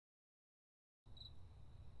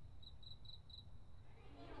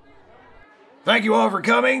Thank you all for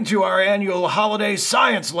coming to our annual holiday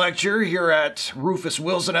science lecture here at Rufus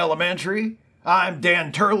Wilson Elementary. I'm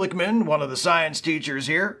Dan Terlichman, one of the science teachers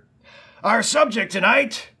here. Our subject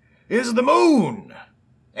tonight is the moon.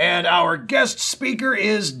 And our guest speaker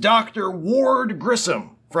is Dr. Ward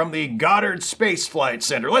Grissom from the Goddard Space Flight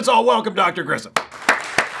Center. Let's all welcome Dr. Grissom.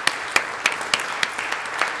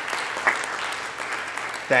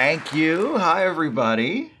 Thank you. Hi,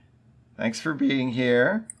 everybody. Thanks for being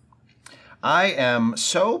here. I am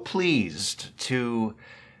so pleased to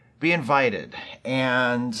be invited,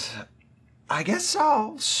 and I guess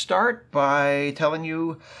I'll start by telling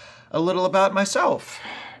you a little about myself.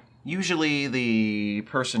 Usually the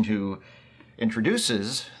person who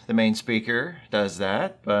introduces the main speaker does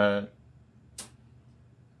that, but...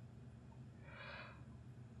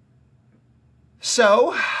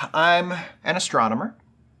 So, I'm an astronomer,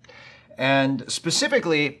 and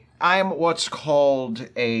specifically, I'm what's called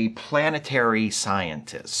a planetary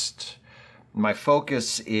scientist. My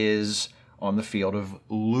focus is on the field of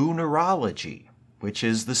lunarology, which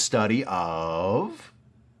is the study of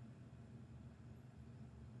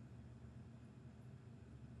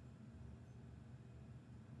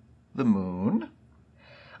the moon.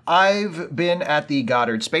 I've been at the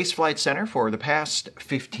Goddard Space Flight Center for the past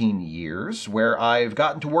 15 years, where I've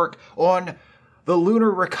gotten to work on the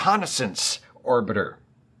Lunar Reconnaissance Orbiter.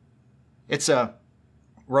 It's a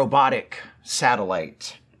robotic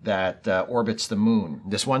satellite that orbits the moon.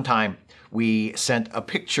 This one time, we sent a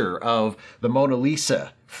picture of the Mona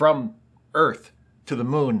Lisa from Earth to the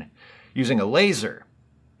moon using a laser.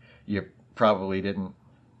 You probably didn't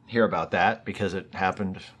hear about that because it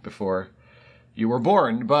happened before you were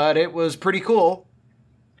born, but it was pretty cool.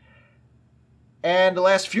 And the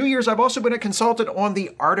last few years, I've also been a consultant on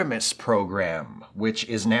the Artemis program, which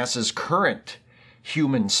is NASA's current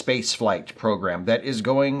human spaceflight program that is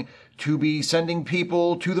going to be sending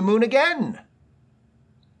people to the moon again.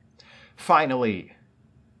 Finally.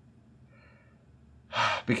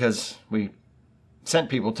 Because we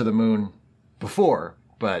sent people to the moon before,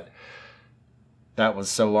 but that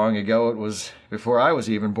was so long ago, it was before I was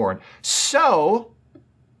even born. So,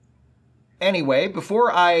 anyway,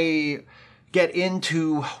 before I get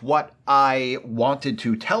into what I wanted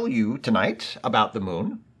to tell you tonight about the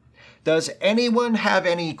moon, does anyone have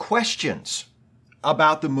any questions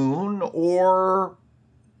about the moon or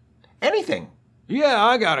anything? Yeah,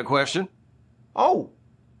 I got a question. Oh,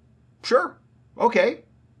 sure. Okay.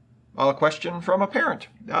 A question from a parent.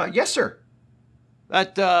 Yes, sir.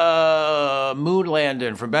 That moon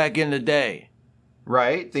landing from back in the day.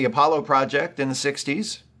 Right, the Apollo project in the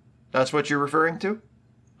 60s. That's what you're referring to?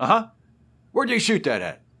 Uh-huh. Where'd they shoot that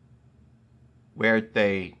at? Where'd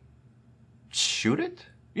they shoot it?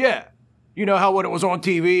 Yeah. You know how when it was on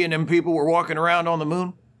TV and then people were walking around on the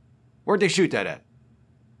moon? Where'd they shoot that at?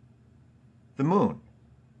 The moon.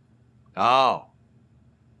 Oh.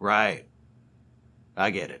 Right.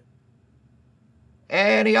 I get it.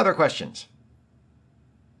 Any other questions?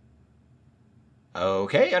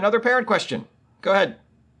 Okay, another parent question. Go ahead.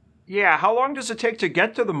 Yeah, how long does it take to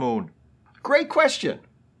get to the moon? Great question.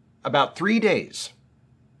 About 3 days.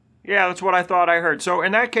 Yeah, that's what I thought I heard. So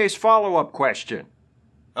in that case, follow-up question.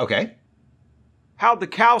 Okay. How'd the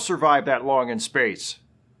cow survive that long in space?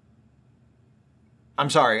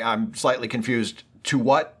 I'm sorry, I'm slightly confused. To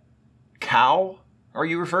what cow are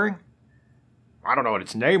you referring? I don't know what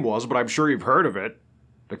its name was, but I'm sure you've heard of it.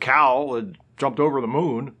 The cow had jumped over the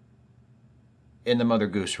moon. In the Mother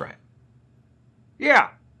Goose Rhyme. Yeah.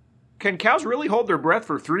 Can cows really hold their breath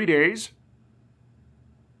for 3 days?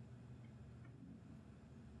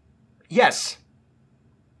 Yes.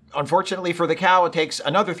 Unfortunately for the cow, it takes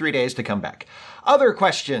another 3 days to come back. Other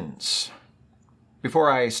questions?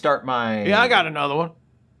 Before I start my... Yeah, I got another one.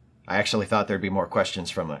 I actually thought there'd be more questions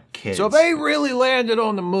from the kids. So they really landed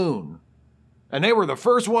on the moon, and they were the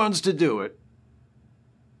first ones to do it.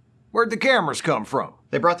 Where'd the cameras come from?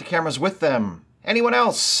 They brought the cameras with them. Anyone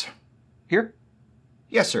else? Here?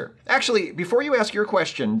 Yes, sir. Actually, before you ask your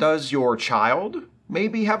question, does your child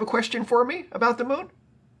maybe have a question for me about the moon?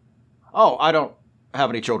 Oh, I don't have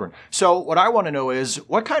any children. So what I want to know is,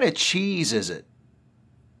 what kind of cheese is it?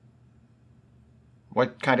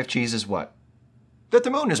 What kind of cheese is what? That the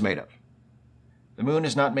moon is made of. The moon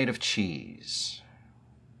is not made of cheese.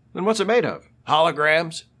 Then what's it made of?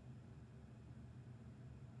 Holograms?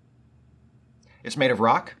 It's made of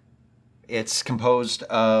rock. It's composed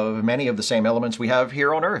of many of the same elements we have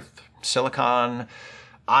here on Earth. Silicon,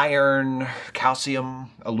 iron,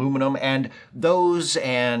 calcium, aluminum, and those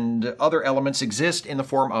and other elements exist in the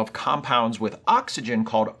form of compounds with oxygen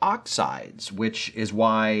called oxides, which is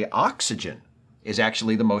why oxygen is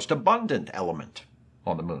actually the most abundant element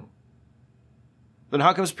on the moon. Then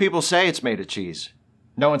how comes people say it's made of cheese?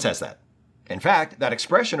 No one says that. In fact, that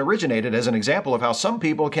expression originated as an example of how some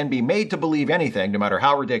people can be made to believe anything, no matter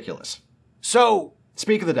how ridiculous. So,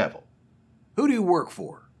 Speak of the devil. who do you work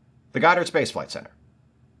for? The Goddard Space Flight Center.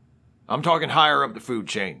 I'm talking higher up the food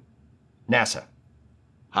chain. NASA.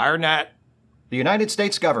 Higher than that? The United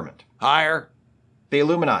States government. Higher? The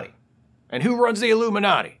Illuminati. And who runs the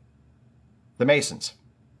Illuminati? The Masons.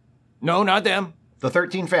 No, not them. The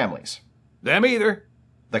 13 Families. Them either.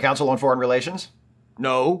 The Council on Foreign Relations.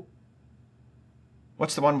 No.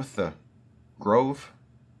 What's the one with the grove?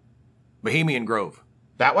 Bohemian Grove.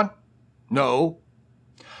 That one? No.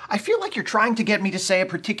 I feel like you're trying to get me to say a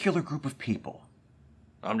particular group of people.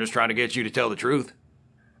 I'm just trying to get you to tell the truth.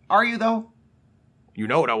 Are you, though? You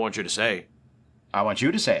know what I want you to say. I want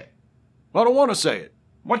you to say it. I don't want to say it.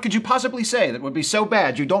 What could you possibly say that would be so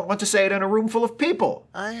bad you don't want to say it in a room full of people?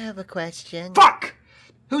 I have a question. Fuck!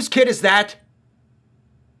 Whose kid is that?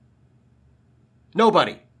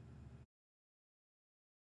 Nobody.